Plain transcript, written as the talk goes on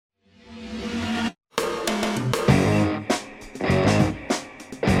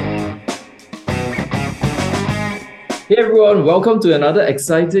Hey everyone, welcome to another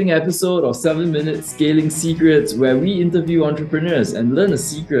exciting episode of 7 Minute Scaling Secrets, where we interview entrepreneurs and learn a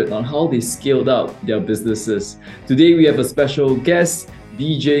secret on how they scaled up their businesses. Today we have a special guest,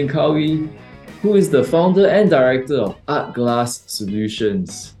 DJ Cowie, who is the founder and director of Art Glass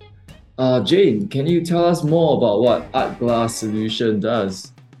Solutions. Jane, can you tell us more about what Art Glass Solution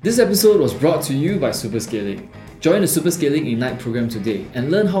does? This episode was brought to you by Superscaling. Join the Superscaling Ignite program today and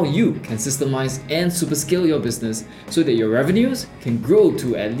learn how you can systemize and superscale your business so that your revenues can grow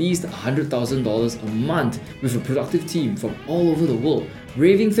to at least $100,000 a month with a productive team from all over the world,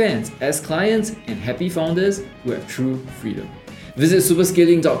 raving fans as clients and happy founders who have true freedom. Visit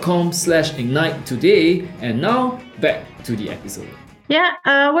superscaling.com/ignite today, and now back to the episode.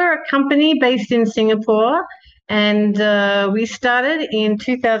 We're a company based in Singapore, and we started in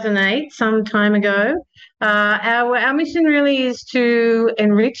 2008, some time ago. Our mission really is to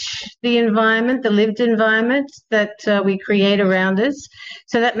enrich the environment, the lived environment that we create around us.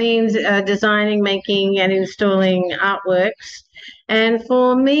 So that means designing, making, and installing artworks. And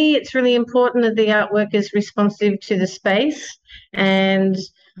for me, it's really important that the artwork is responsive to the space and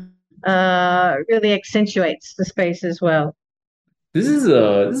really accentuates the space as well. This is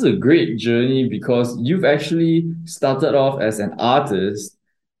a great journey because you've actually started off as an artist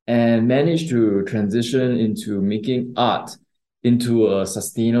and managed to transition into making art into a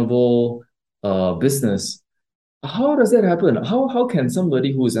sustainable business. How does that happen? How can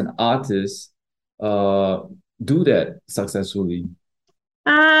somebody who is an artist do that successfully?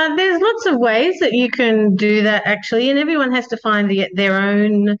 There's lots of ways that you can do that actually, and everyone has to find their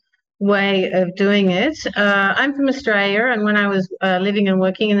own way of doing it. I'm from Australia, and when I was living and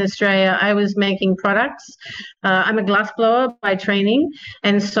working in Australia, I was making products. I'm a glass blower by training,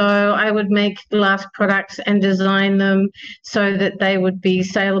 and so I would make glass products and design them so that they would be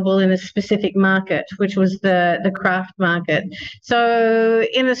saleable in a specific market, which was the craft market. So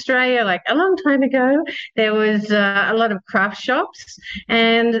in Australia, like a long time ago, there was a lot of craft shops,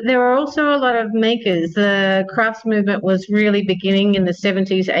 and there were also a lot of makers. The crafts movement was really beginning in the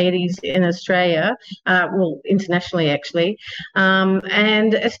 70s, 80s in Australia, internationally actually,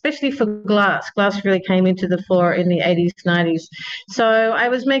 and especially for glass. Glass really came into the fore in the 80s, 90s. So I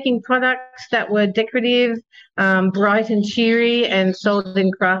was making products that were decorative, bright and cheery, and sold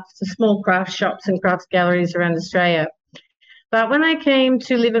in small craft shops and craft galleries around Australia. But when I came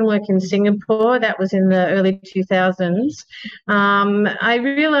to live and work in Singapore, that was in the early 2000s, I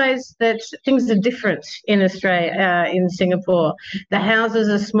realized that things are different in Australia, in Singapore. The houses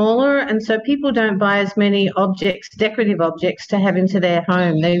are smaller, and so people don't buy as many objects, decorative objects, to have into their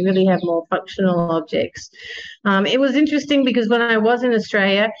home. They really have more functional objects. It was interesting because when I was in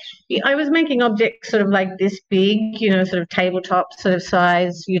Australia, I was making objects sort of like this big, sort of tabletop sort of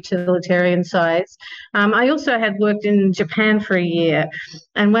size, utilitarian size. I also had worked in Japan for a year.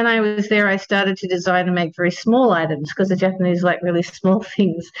 And when I was there, I started to design and make very small items because the Japanese like really small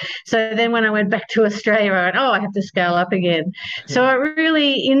things. So then when I went back to Australia, I went, I have to scale up again. So it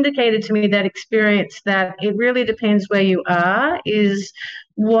really indicated to me, that experience, that it really depends where you are, is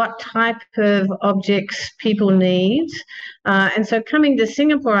what type of objects people need. And so coming to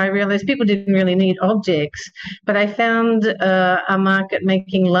Singapore, I realized people didn't really need objects, but I found a market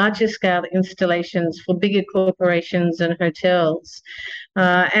making larger scale installations for bigger corporations and hotels.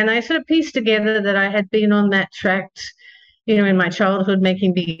 And I sort of pieced together that I had been on that track, in my childhood,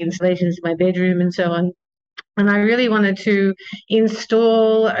 making big installations in my bedroom and so on. And I really wanted to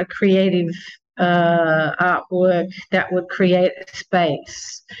install a creative artwork that would create a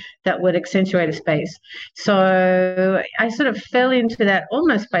space, that would accentuate a space. So I sort of fell into that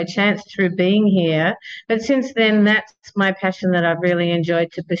almost by chance through being here. But since then, that's my passion that I've really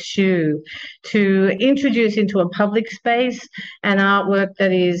enjoyed to pursue, to introduce into a public space an artwork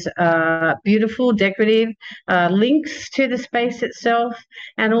that is beautiful, decorative, links to the space itself,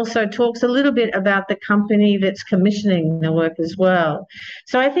 and also talks a little bit about the company that's commissioning the work as well.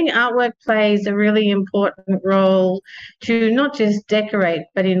 So I think artwork plays a really important role to not just decorate,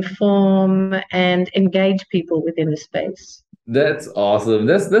 but inform and engage people within the space. That's awesome.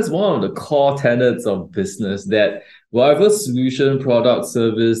 That's one of the core tenets of business, that whatever solution, product,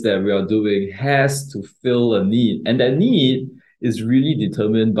 service that we are doing has to fill a need. And that need is really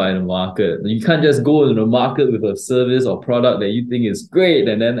determined by the market. You can't just go into the market with a service or product that you think is great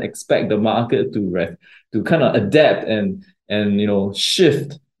and then expect the market to kind of adapt and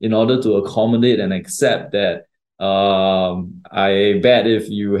shift in order to accommodate and accept that. I bet if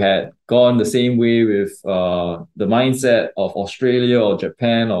you had gone the same way with the mindset of Australia or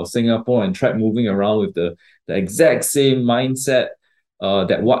Japan or Singapore and tried moving around with the exact same mindset,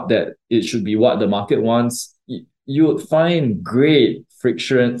 that it should be what the market wants, you would find great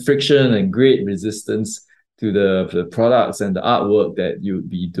friction and great resistance to the products and the artwork that you'd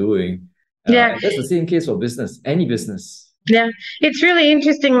be doing. Yeah, And that's the same case for business, any business. yeah, it's really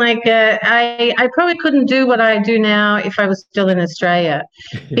interesting. Like, I probably couldn't do what I do now if I was still in Australia,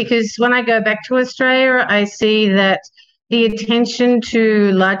 because when I go back to Australia, I see that the attention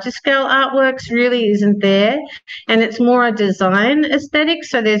to larger scale artworks really isn't there, and it's more a design aesthetic.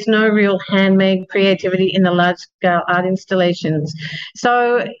 So there's no real handmade creativity in the large scale art installations.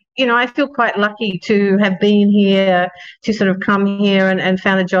 So, I feel quite lucky to have been here, to sort of come here and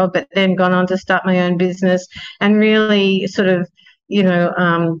found a job, but then gone on to start my own business and really sort of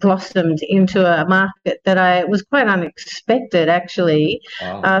blossomed into a market that I was quite unexpected, actually.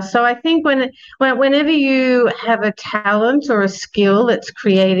 Wow. So I think whenever you have a talent or a skill that's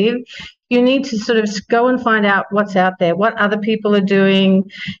creative, you need to sort of go and find out what's out there, what other people are doing,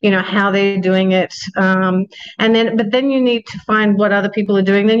 how they're doing it, but then you need to find what other people are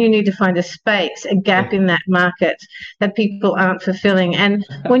doing. Then you need to find a space, a gap in that market that people aren't fulfilling. And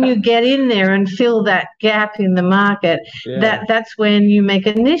when you get in there and fill that gap in the market, Yeah. that's when you make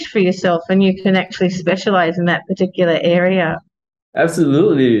a niche for yourself and you can actually specialize in that particular area.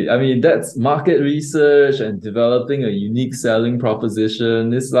 Absolutely. I mean, that's market research and developing a unique selling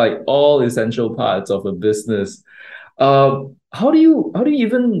proposition. It's like all essential parts of a business. How do you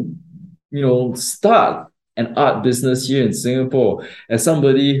even start an art business here in Singapore? As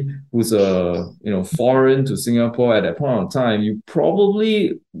somebody who's foreign to Singapore at that point of time, you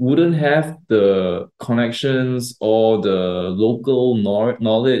probably wouldn't have the connections or the local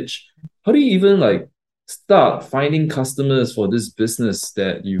knowledge. How do you even like start finding customers for this business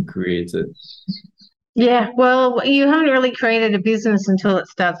that you created? Yeah, well, you haven't really created a business until it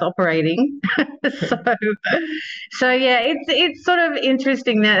starts operating. So, so yeah, it's sort of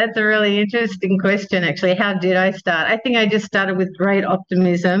interesting. That's a really interesting question, actually. How did I start? I think I just started with great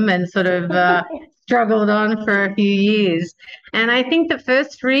optimism and sort of struggled on for a few years. And I think the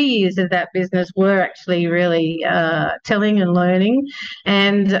first 3 years of that business were actually really telling and learning.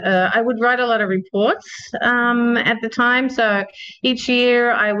 And I would write a lot of reports at the time. So each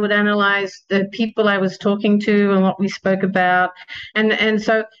year I would analyze the people I was talking to and what we spoke about. And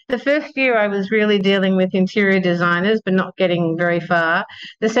so the first year I was really dealing with interior designers, but not getting very far.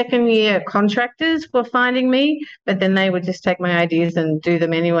 The second year, contractors were finding me, but then they would just take my ideas and do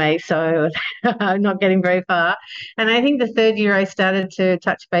them anyway. So not getting very far. And I think the third year I started to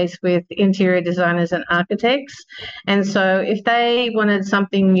touch base with interior designers and architects. And so if they wanted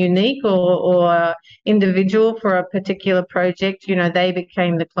something unique or individual for a particular project, they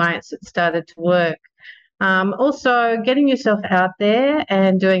became the clients that started to work. Also, getting yourself out there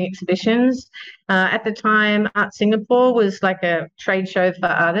and doing exhibitions. At the time, Art Singapore was like a trade show for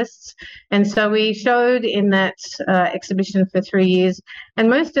artists. And so we showed in that exhibition for 3 years. And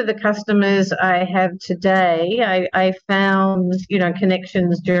most of the customers I have today, I found,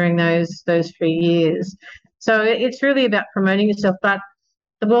 connections during those 3 years. So it's really about promoting yourself. But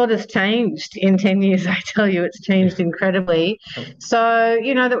the world has changed in 10 years. I tell you, it's changed incredibly. So,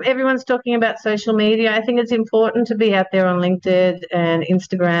 everyone's talking about social media. I think it's important to be out there on LinkedIn and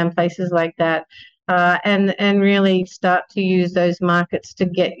Instagram, places like that, and really start to use those markets to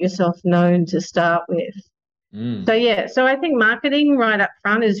get yourself known to start with. So Mm, yeah, so I think marketing right up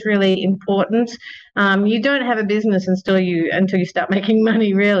front is really important. You don't have a business until you start making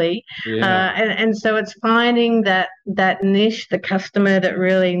money, really, yeah. and so it's finding that niche, the customer that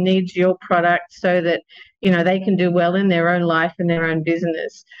really needs your product, so that they can do well in their own life and their own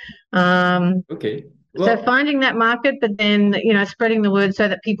business. Um, Okay. so Well, finding that market, but then spreading the word so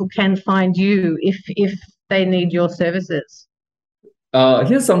that people can find you if they need your services.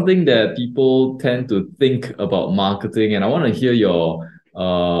 here's something that people tend to think about marketing, and I want to hear your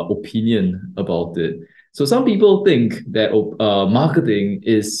opinion about it. So some people think that marketing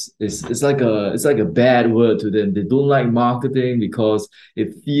is like a bad word to them. They don't like marketing because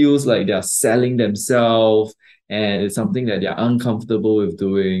it feels like they're selling themselves, and it's something that they're uncomfortable with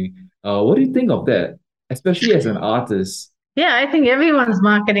doing. What do you think of that, especially as an artist? Yeah, I think everyone's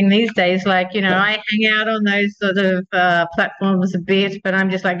marketing these days. Like, I hang out on those sort of platforms a bit, but I'm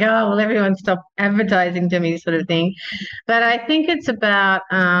just like, oh, well, everyone stop advertising to me, sort of thing. But I think it's about,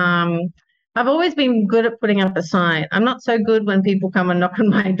 I've always been good at putting up a sign. I'm not so good when people come and knock on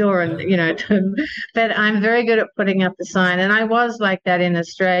my door and, but I'm very good at putting up the sign. And I was like that in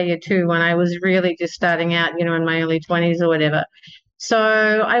Australia too, when I was really just starting out, in my early 20s or whatever. So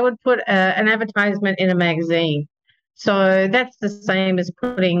I would put an advertisement in a magazine. So that's the same as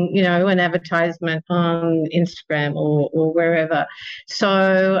putting, an advertisement on Instagram or wherever.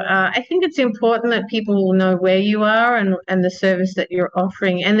 So I think it's important that people will know where you are and the service that you're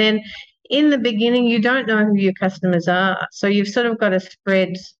offering. And then in the beginning, you don't know who your customers are. So you've sort of got to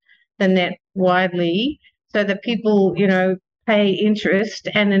spread the net widely so that people, pay interest,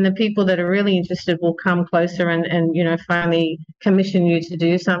 and then the people that are really interested will come closer and finally commission you to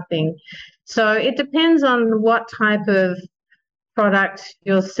do something. So it depends on what type of product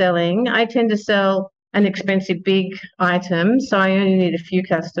you're selling. I tend to sell an expensive big item, so I only need a few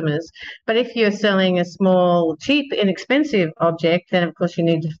customers. But if you're selling a small, cheap, inexpensive object, then of course you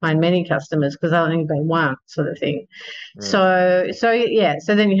need to find many customers because they'll only buy one, sort of thing. Right. So yeah,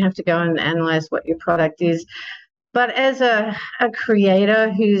 so then you have to go and analyze what your product is. But as a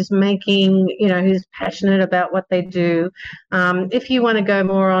creator who's making, who's passionate about what they do, if you want to go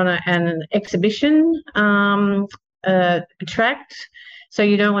more on an exhibition tract, so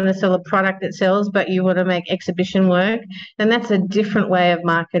you don't want to sell a product that sells, but you want to make exhibition work, then that's a different way of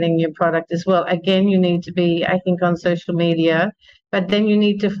marketing your product as well. Again, you need to be, I think, on social media, but then you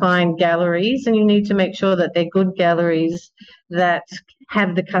need to find galleries and you need to make sure that they're good galleries that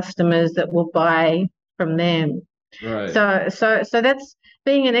have the customers that will buy from them. Right. So that's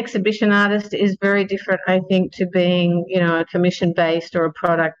being an exhibition artist is very different, I think, to being, a commission-based or a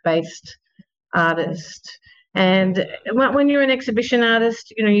product-based artist. And when you're an exhibition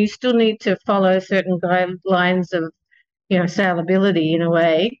artist, you still need to follow certain guidelines of, saleability in a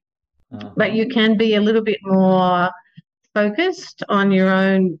way, but Uh-huh. you can be a little bit more focused on your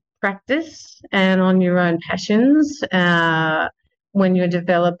own practice and on your own passions when you're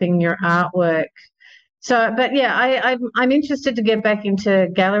developing your artwork. So, but yeah, I'm interested to get back into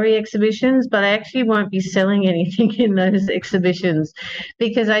gallery exhibitions, but I actually won't be selling anything in those exhibitions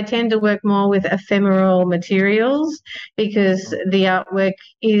because I tend to work more with ephemeral materials because the artwork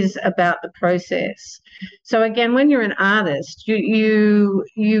is about the process. So again, when you're an artist, you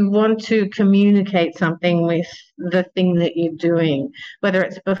want to communicate something with the thing that you're doing, whether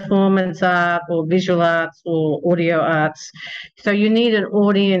it's performance art or visual arts or audio arts. So you need an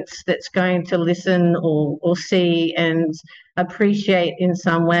audience that's going to listen or see and appreciate in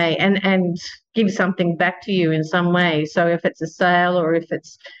some way and give something back to you in some way. So if it's a sale or if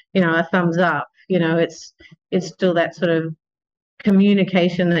it's, a thumbs up, it's still that sort of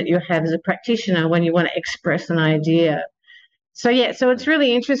communication that you have as a practitioner when you want to express an idea. So yeah, so it's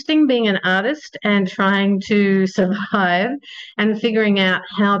really interesting being an artist and trying to survive and figuring out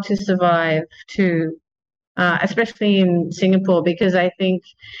how to survive too, especially in Singapore, because I think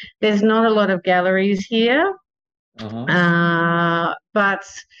there's not a lot of galleries here. Uh-huh. But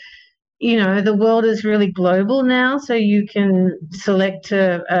the world is really global now, so you can select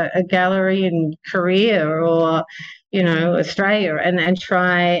a gallery in Korea or, Australia and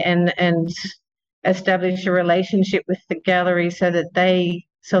try and establish a relationship with the gallery so that they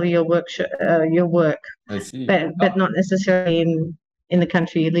sell your work, I see. but not necessarily in the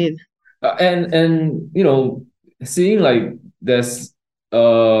country you live. And seeing like there's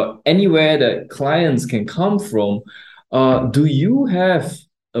anywhere that clients can come from, do you have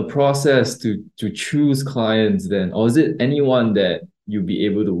a process to choose clients then, or is it anyone that you'll be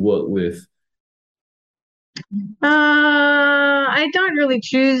able to work with? I don't really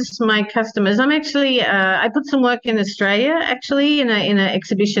choose my customers. I'm actually I put some work in Australia actually in an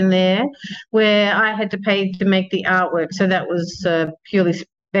exhibition there where I had to pay to make the artwork. So that was purely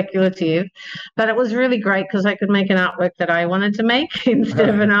speculative, but it was really great because I could make an artwork that I wanted to make instead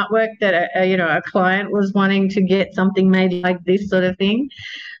of an Right. artwork that a client was wanting to get something made like this sort of thing.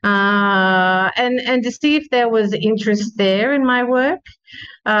 And to see if there was interest there in my work.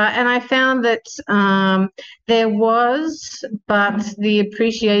 And I found that there was, but the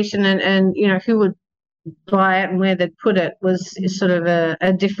appreciation and who would buy it and where they'd put it was sort of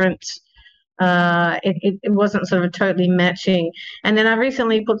a different. It wasn't sort of totally matching. And then I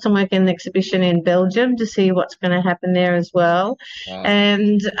recently put some work in an exhibition in Belgium to see what's going to happen there as well. Wow.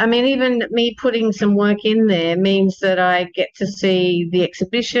 And I mean, even me putting some work in there means that I get to see the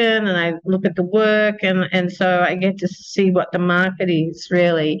exhibition and I look at the work and so I get to see what the market is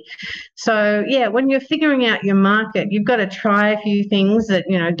really. So yeah, when you're figuring out your market, you've got to try a few things that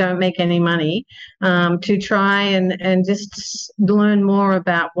don't make any money, to try and just learn more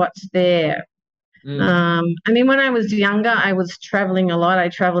about what's there. Mm. I mean, when I was younger, I was traveling a lot. I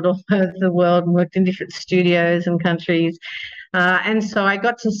traveled all over the world and worked in different studios and countries. And so I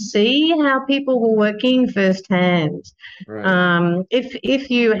got to see how people were working firsthand. Right. If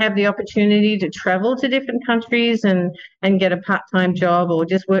you have the opportunity to travel to different countries and get a part-time job or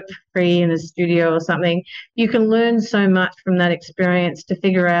just work for free in a studio or something, you can learn so much from that experience to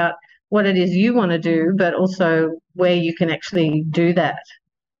figure out what it is you want to do, but also where you can actually do that.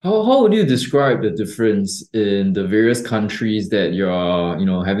 How would you describe the difference in the various countries that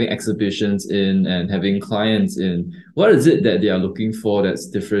you're, having exhibitions in and having clients in? What is it that they are looking for that's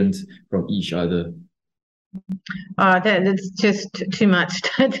different from each other? That's just too much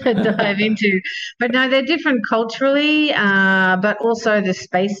to dive into. But no, they're different culturally, but also the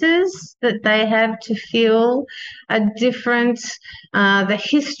spaces that they have to feel are different. The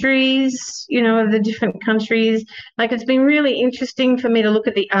histories, of the different countries. Like it's been really interesting for me to look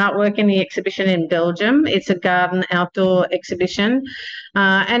at the artwork in the exhibition in Belgium. It's a garden outdoor exhibition,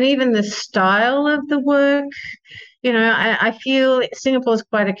 and even the style of the work. I feel Singapore is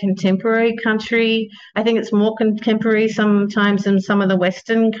quite a contemporary country. I think it's more contemporary sometimes than some of the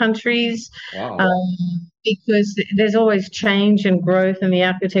Western countries, Wow. because there's always change and growth, and the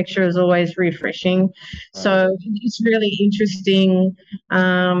architecture is always refreshing. Right. So it's really interesting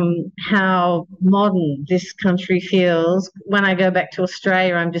how modern this country feels. When I go back to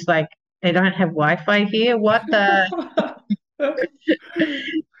Australia, I'm just like, they don't have Wi-Fi here. What the?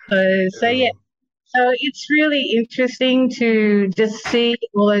 So yeah, Yeah. so it's really interesting to just see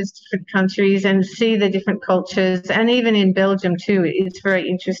all those different countries and see the different cultures, and even in Belgium too. It's very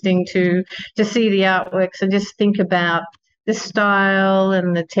interesting to see the artworks and just think about the style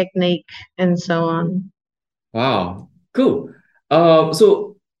and the technique and so on. Wow, cool.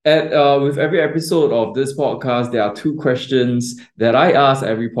 So at with every episode of this podcast, there are two questions that I ask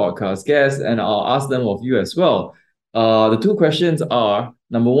every podcast guest, and I'll ask them of you as well. The two questions are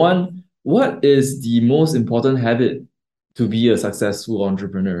number one, what is the most important habit to be a successful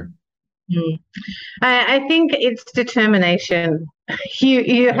entrepreneur? Mm. I think it's determination. You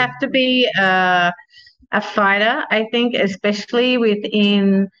Okay. have to be a fighter. I think, especially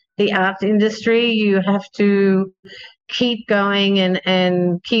within the arts industry, you have to keep going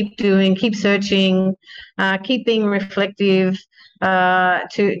and keep doing, keep searching, keep being reflective,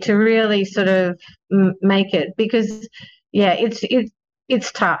 to really sort of make it. Because yeah,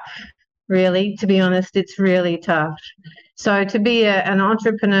 it's tough, really. To be honest, it's really tough. So to be an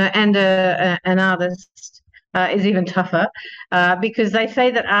entrepreneur and an artist is even tougher, because they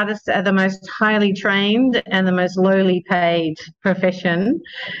say that artists are the most highly trained and the most lowly paid profession.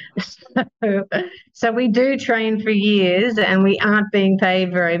 So, so we do train for years and we aren't being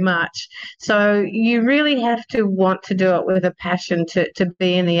paid very much. So you really have to want to do it with a passion to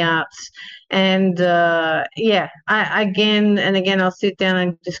be in the arts. And yeah, again and again, I'll sit down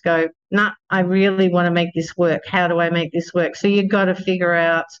and just go, nah, I really want to make this work. How do I make this work? So you've got to figure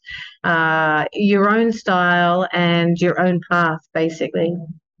out your own style and your own path, basically.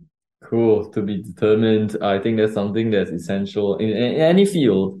 Cool. To be determined. I think that's something that's essential in any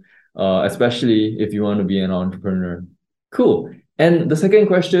field, especially if you want to be an entrepreneur. Cool. And the second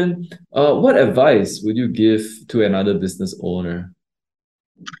question, what advice would you give to another business owner?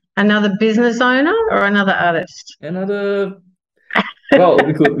 Another business owner or another artist? Another, well,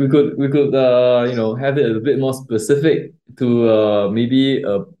 we could have it a bit more specific to maybe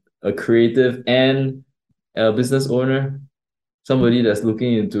a creative and a business owner, somebody that's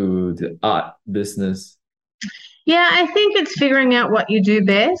looking into the art business. Yeah, I think it's figuring out what you do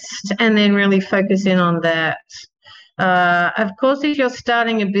best and then really focus in on that. Of course, if you're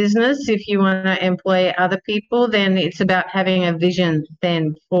starting a business, if you want to employ other people, then it's about having a vision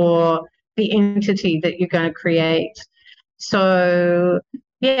then for the entity that you're going to create. So,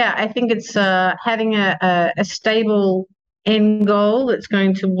 yeah, I think it's having a stable end goal that's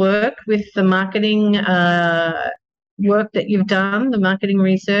going to work with the marketing work that you've done, the marketing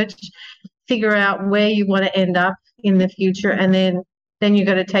research, figure out where you want to end up in the future, and then you've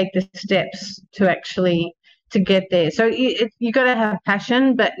got to take the steps to actually to get there. So you got to have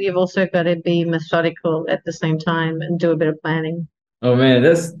passion, but you've also got to be methodical at the same time and do a bit of planning. Oh man,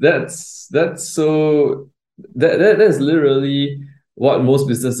 that's so that's literally what most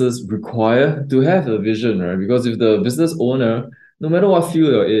businesses require to have a vision, right? Because if the business owner, no matter what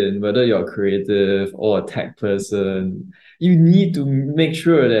field you're in, whether you're creative or a tech person, you need to make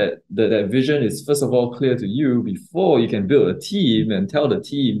sure that vision is first of all clear to you before you can build a team and tell the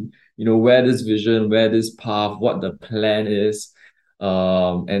team, where this vision, where this path, what the plan is.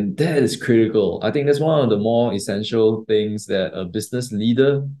 And that is critical. I think that's one of the more essential things that a business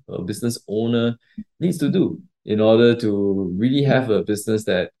leader, a business owner needs to do in order to really have a business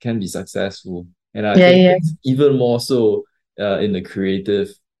that can be successful. And I Yeah, think yeah. it's even more so in the creative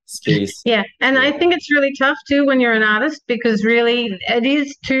space. Yeah, and I think it's really tough too when you're an artist because really it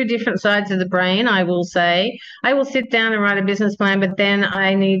is two different sides of the brain, I will say. I will sit down and write a business plan, but then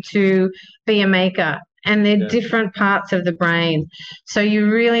I need to be a maker. And they're different parts of the brain. So you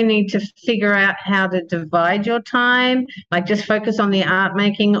really need to figure out how to divide your time, like just focus on the art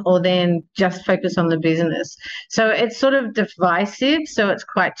making or then just focus on the business. So it's sort of divisive. So it's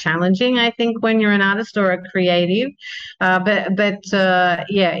quite challenging, I think, when you're an artist or a creative.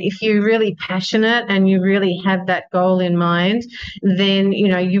 Yeah, if you're really passionate and you really have that goal in mind, then, you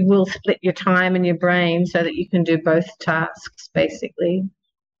know, you will split your time and your brain so that you can do both tasks, basically.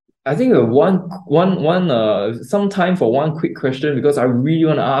 I think some time for one quick question because I really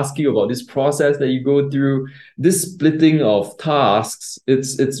want to ask you about this process that you go through, this splitting of tasks.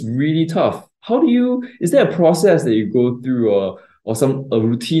 It's really tough. Is there a process that you go through or a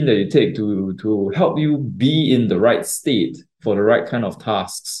routine that you take to help you be in the right state for the right kind of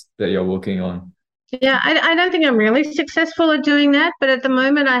tasks that you're working on? Yeah, I don't think I'm really successful at doing that, but at the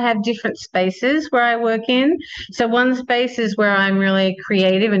moment I have different spaces where I work in. So one space is where I'm really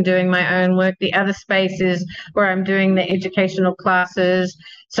creative and doing my own work. The other space is where I'm doing the educational classes.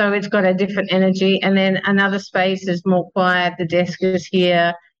 So it's got a different energy. And then another space is more quiet. The desk is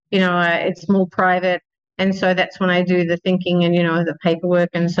here, it's more private. And so that's when I do the thinking and, the paperwork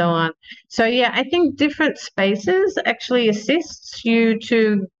and so on. So yeah, I think different spaces actually assists you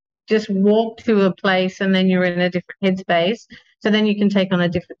to just walk to a place and then you're in a different headspace. So then you can take on a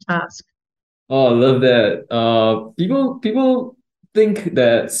different task. Oh, I love that. People think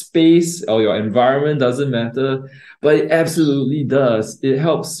that space or your environment doesn't matter, but it absolutely does. It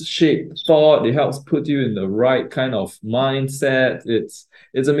helps shape thought. It helps put you in the right kind of mindset. It's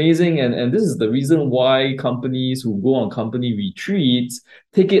amazing, and this is the reason why companies who go on company retreats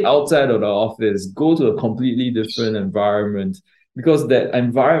take it outside of the office, go to a completely different environment because that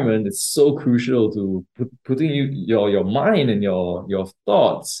environment is so crucial to putting your mind and your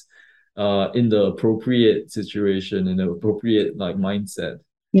thoughts in the appropriate situation, in the appropriate like mindset.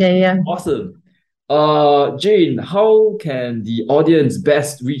 Yeah. Awesome. Jane, how can the audience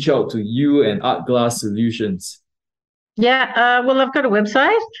best reach out to you and Art Glass Solutions? Yeah, well, I've got a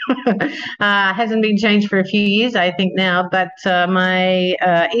website. Hasn't been changed for a few years, I think now, but my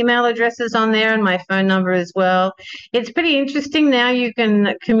email address is on there and my phone number as well. It's pretty interesting now. You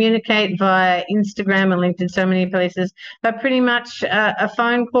can communicate via Instagram and LinkedIn, so many places, but pretty much a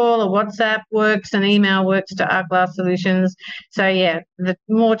phone call or WhatsApp works and email works to Art Glass Solutions. So yeah, the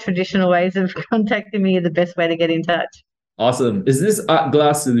more traditional ways of contacting me are the best way to get in touch. Awesome. Is this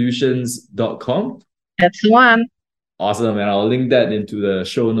artglasssolutions.com? That's the one. Awesome, and I'll link that into the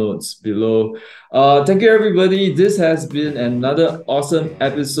show notes below. Thank you, everybody. This has been another awesome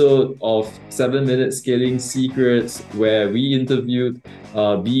episode of 7-Minute Scaling Secrets, where we interviewed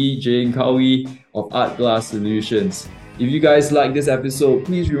Jane Cowie of Art Glass Solutions. If you guys like this episode,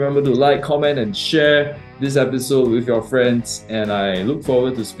 please remember to like, comment, and share this episode with your friends. And I look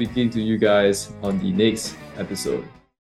forward to speaking to you guys on the next episode.